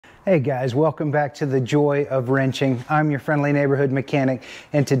Hey guys, welcome back to the Joy of Wrenching. I'm your friendly neighborhood mechanic,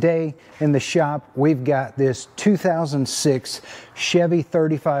 and today in the shop we've got this 2006 Chevy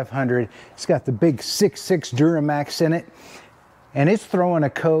 3500. It's got the big 6.6 Duramax in it, and it's throwing a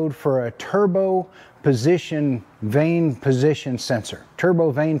code for a turbo vane position sensor.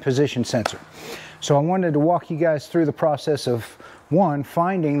 Turbo vane position sensor. So I wanted to walk you guys through the process of one,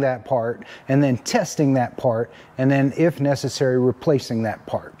 finding that part, and then testing that part, and then if necessary replacing that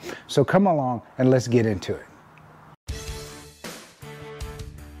part. So come along and let's get into it.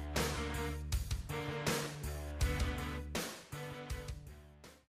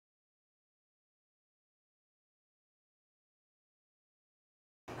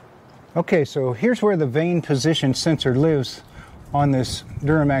 Okay, so here's where the vane position sensor lives on this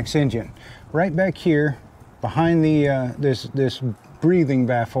Duramax engine. Right back here behind the this breathing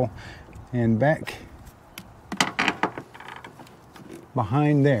baffle, and back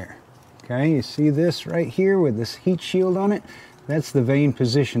behind there. Okay, you see this right here with this heat shield on it? That's the vane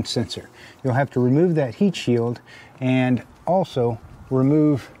position sensor. You'll have to remove that heat shield and also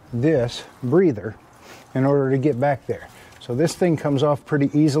remove this breather in order to get back there. So this thing comes off pretty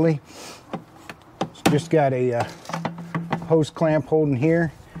easily. It's just got a hose clamp holding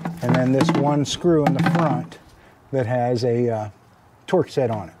here, and then this one screw in the front that has a torque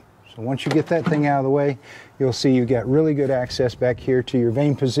set on it. So once you get that thing out of the way, you'll see you've got really good access back here to your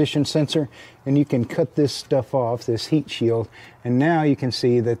vane position sensor, and you can cut this stuff off, this heat shield, and now you can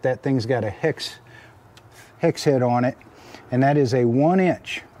see that that thing's got a hex head on it, and that is a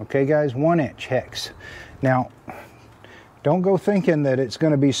 1-inch, okay guys, 1-inch hex. Now, don't go thinking that it's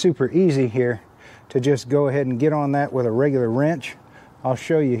going to be super easy here to just go ahead and get on that with a regular wrench. I'll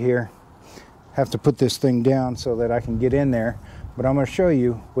show you here. Have to put this thing down so that I can get in there, but I'm going to show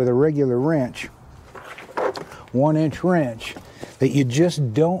you with a regular wrench, 1-inch wrench, that you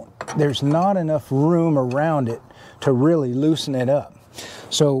just don't, there's not enough room around it to really loosen it up.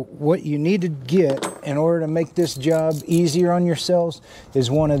 So what you need to get in order to make this job easier on yourselves is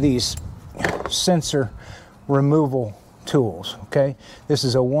one of these sensor removal tools. Okay, this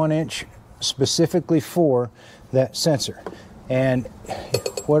is a 1-inch specifically for that sensor, and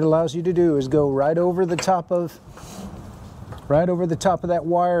what it allows you to do is go right over the top of that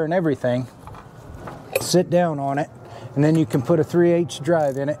wire and everything, sit down on it, and then you can put a 3/8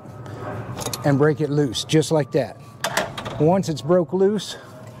 drive in it and break it loose just like that. Once it's broke loose,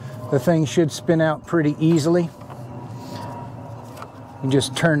 the thing should spin out pretty easily. You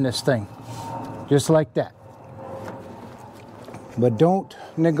just turn this thing just like that. But don't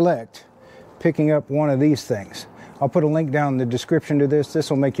neglect picking up one of these things. I'll put a link down in the description to this. This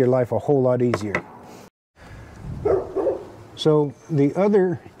will make your life a whole lot easier. So the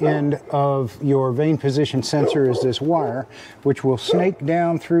other end of your vane position sensor is this wire, which will snake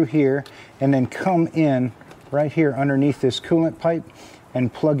down through here and then come in right here underneath this coolant pipe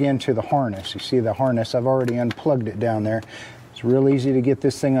and plug into the harness. You see the harness, I've already unplugged it down there. It's real easy to get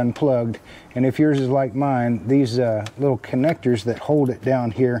this thing unplugged, and if yours is like mine, these little connectors that hold it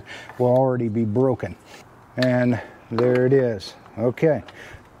down here will already be broken. And there it is. Okay,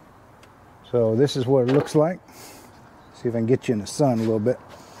 so this is what it looks like. See if I can get you in the sun a little bit.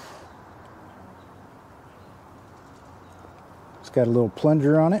 It's got a little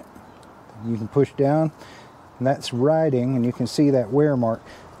plunger on it you can push down, and that's riding, and you can see that wear mark.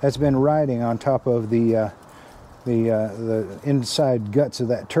 That's been riding on top of the inside guts of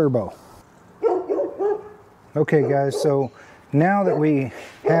that turbo. Okay guys, so now that we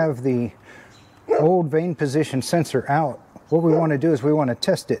have the old vane position sensor out, what we want to do is we want to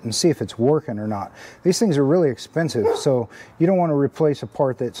test it and see if it's working or not. These things are really expensive, so you don't want to replace a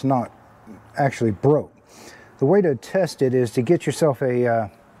part that's not actually broke. The way to test it is to get yourself a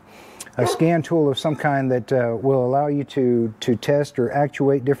scan tool of some kind that will allow you to test or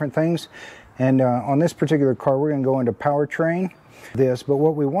actuate different things. And on this particular car, we're going to go into powertrain, but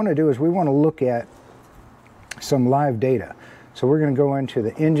what we want to do is we want to look at some live data. So we're going to go into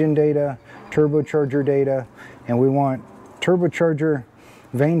the engine data, turbocharger data, and we want turbocharger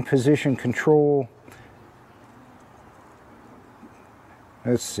vane position control.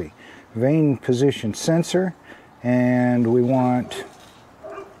 Let's see, vane position sensor, and we want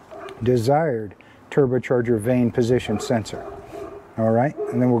desired turbocharger vane position sensor. All right,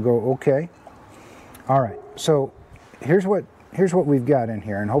 and then we'll go OK. All right, so here's what we've got in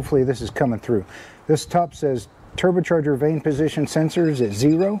here, and hopefully this is coming through. This top says turbocharger vane position sensor is at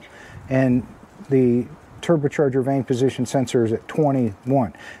 0, and the turbocharger vane position sensor is at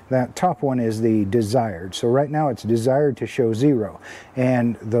 21. That top one is the desired. So right now it's desired to show 0,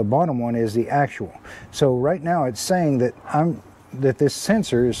 and the bottom one is the actual. So right now it's saying that that this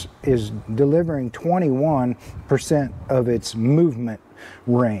sensor is delivering 21% of its movement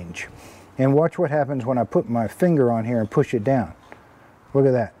range. And watch what happens when I put my finger on here and push it down. Look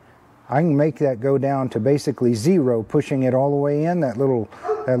at that. I can make that go down to basically 0, pushing it all the way in, that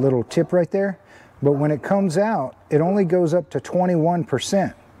little tip right there. But when it comes out, it only goes up to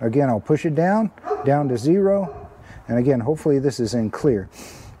 21%. Again, I'll push it down to 0. And again, hopefully this is in clear.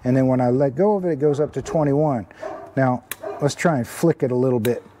 And then when I let go of it, it goes up to 21. Now, let's try and flick it a little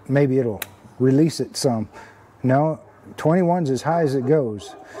bit. Maybe it'll release it some. No, 21's as high as it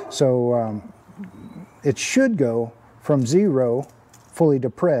goes. So it should go from 0, fully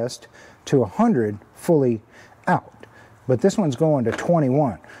depressed, to 100, fully out. But this one's going to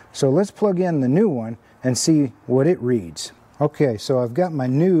 21. So let's plug in the new one and see what it reads. Okay, so I've got my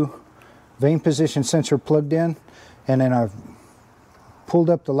new vane position sensor plugged in, and then I've pulled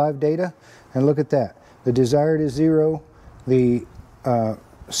up the live data, and look at that. The desired is 0. The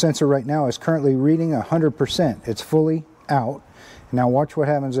sensor right now is currently reading 100%. It's fully out. Now watch what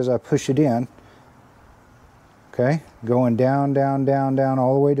happens as I push it in. Okay, going down, down, down, down,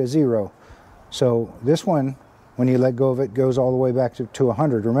 all the way to 0. So this one, when you let go of it, goes all the way back to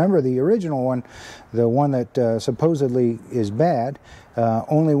 100. Remember, the original one, the one that supposedly is bad,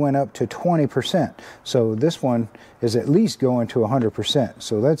 only went up to 20%. So this one is at least going to 100%.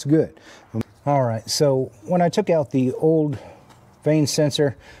 So that's good. All right, so when I took out the old vane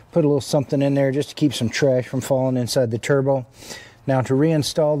sensor, put a little something in there just to keep some trash from falling inside the turbo. Now to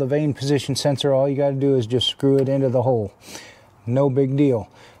reinstall the vane position sensor, all you got to do is just screw it into the hole. No big deal.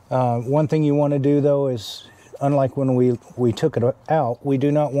 One thing you want to do though is, unlike when we took it out, we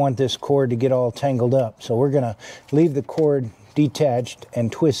do not want this cord to get all tangled up. So we're going to leave the cord detached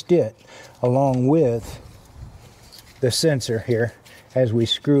and twist it along with the sensor here as we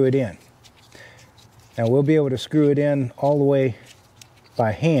screw it in. Now we'll be able to screw it in all the way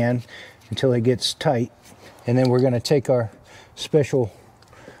by hand until it gets tight, and then we're going to take our special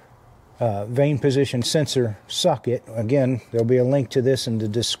vane position sensor socket. Again, there'll be a link to this in the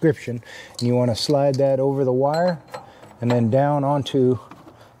description, and you want to slide that over the wire and then down onto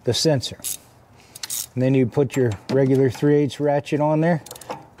the sensor. And then you put your regular 3/8 ratchet on there,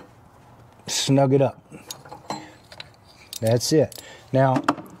 snug it up. That's it. Now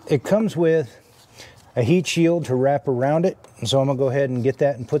it comes with a heat shield to wrap around it, so I'm gonna go ahead and get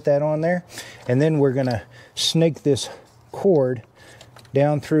that and put that on there, and then we're gonna snake this cord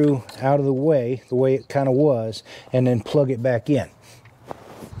down through out of the way it kind of was, and then plug it back in.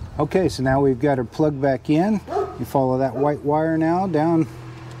 Okay, so now we've got it plugged back in. You follow that white wire now down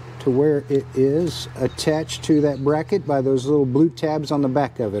to where it is attached to that bracket by those little blue tabs on the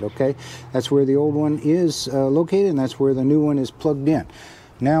back of it. Okay, that's where the old one is located, and that's where the new one is plugged in.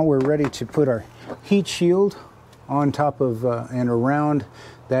 Now we're ready to put our heat shield on top of and around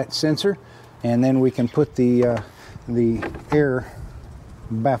that sensor, and then we can put the air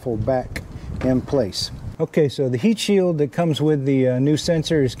baffle back in place. Okay, so the heat shield that comes with the new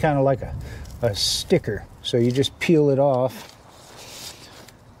sensor is kind of like a sticker. So you just peel it off,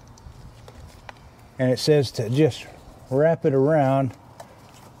 and it says to just wrap it around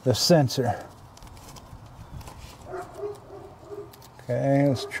the sensor. Okay,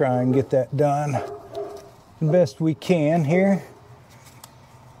 let's try and get that done the best we can here.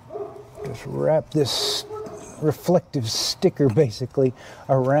 Just wrap this reflective sticker basically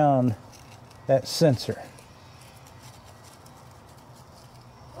around that sensor.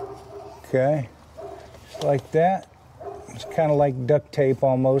 Okay, just like that. It's kind of like duct tape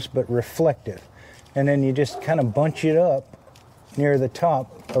almost, but reflective. And then you just kind of bunch it up near the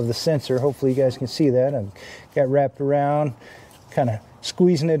top of the sensor. Hopefully you guys can see that. I've got wrapped around, kind of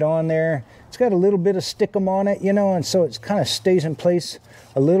squeezing it on there. It's got a little bit of stickum on it, you know, and so it kind of stays in place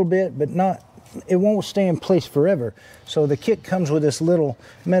a little bit, but not, it won't stay in place forever. So the kit comes with this little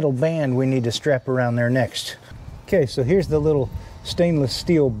metal band we need to strap around there next. Okay, so here's the little stainless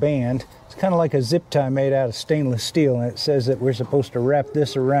steel band. It's kind of like a zip tie made out of stainless steel, and it says that we're supposed to wrap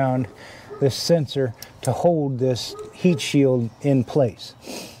this around this sensor to hold this heat shield in place.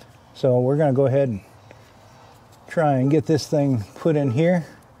 So we're going to go ahead and try and get this thing put in here,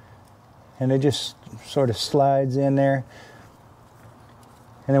 and it just sort of slides in there,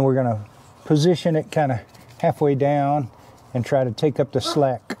 and then we're going to position it kind of halfway down and try to take up the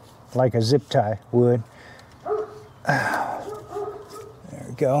slack like a zip tie would. There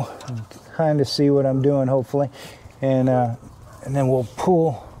we go. Kind of see what I'm doing, hopefully, and then we'll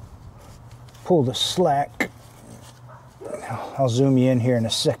pull the slack. I'll zoom you in here in a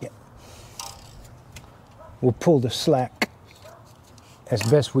second. We'll pull the slack as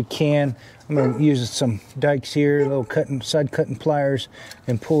best we can. I'm going to use some dikes here, little side cutting pliers,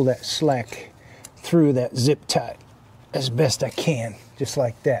 and pull that slack through that zip tie as best I can, just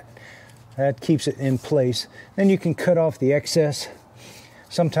like that. That keeps it in place. Then you can cut off the excess.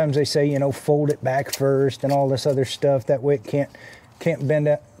 Sometimes they say, you know, fold it back first and all this other stuff. That way it can't bend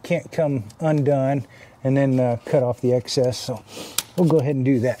up, can't come undone, and then cut off the excess. So we'll go ahead and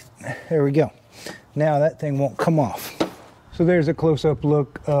do that. There we go. Now that thing won't come off. So there's a close-up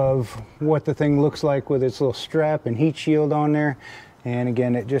look of what the thing looks like with its little strap and heat shield on there. And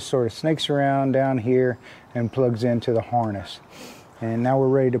again, it just sort of snakes around down here and plugs into the harness. And now we're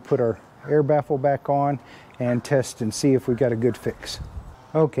ready to put our air baffle back on and test and see if we got a good fix.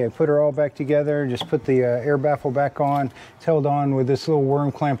 Okay, put her all back together. Just put the air baffle back on. It's held on with this little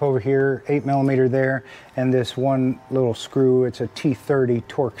worm clamp over here, 8mm there, and this one little screw. It's a T30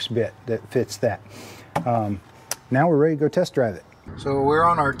 Torx bit that fits that. Now we're ready to go test drive it. So we're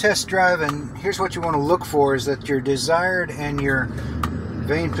on our test drive, and here's what you want to look for is that your desired and your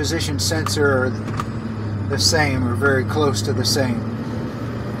vane position sensor are the same, or very close to the same.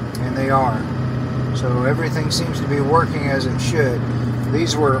 And they are. So everything seems to be working as it should.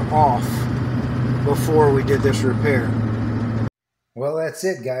 These were off before we did this repair. Well, that's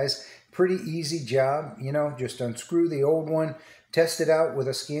it, guys. Pretty easy job. You know, just unscrew the old one, test it out with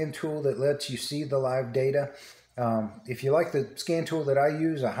a scan tool that lets you see the live data. If you like the scan tool that I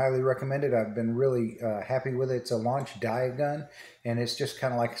use, I highly recommend it. I've been really happy with it. It's a launch diag gun, and it's just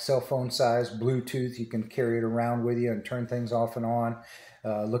kind of like a cell phone size, Bluetooth. You can carry it around with you and turn things off and on,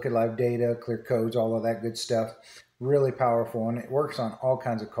 look at live data, clear codes, all of that good stuff. Really powerful, and it works on all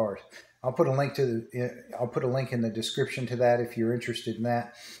kinds of cars. I'll put a link to I'll put a link in the description to that if you're interested in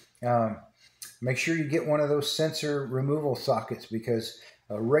that. Make sure you get one of those sensor removal sockets, because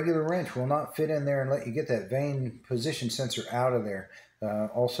a regular wrench will not fit in there and let you get that vane position sensor out of there.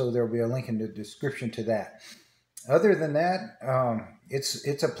 Also, there will be a link in the description to that. Other than that,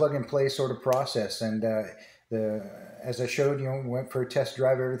 it's a plug-and-play sort of process, and as I showed you, went for a test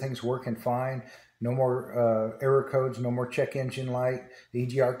drive. Everything's working fine. No more error codes, no more check engine light. The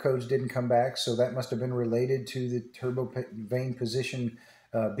EGR codes didn't come back, so that must have been related to the turbo vane position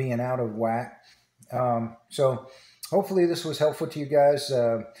being out of whack. So hopefully this was helpful to you guys.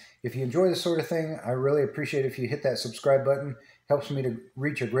 If you enjoy this sort of thing, I really appreciate it if you hit that subscribe button. Helps me to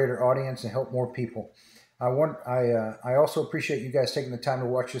reach a greater audience and help more people. I also appreciate you guys taking the time to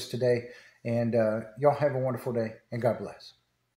watch this today, and y'all have a wonderful day, and God bless.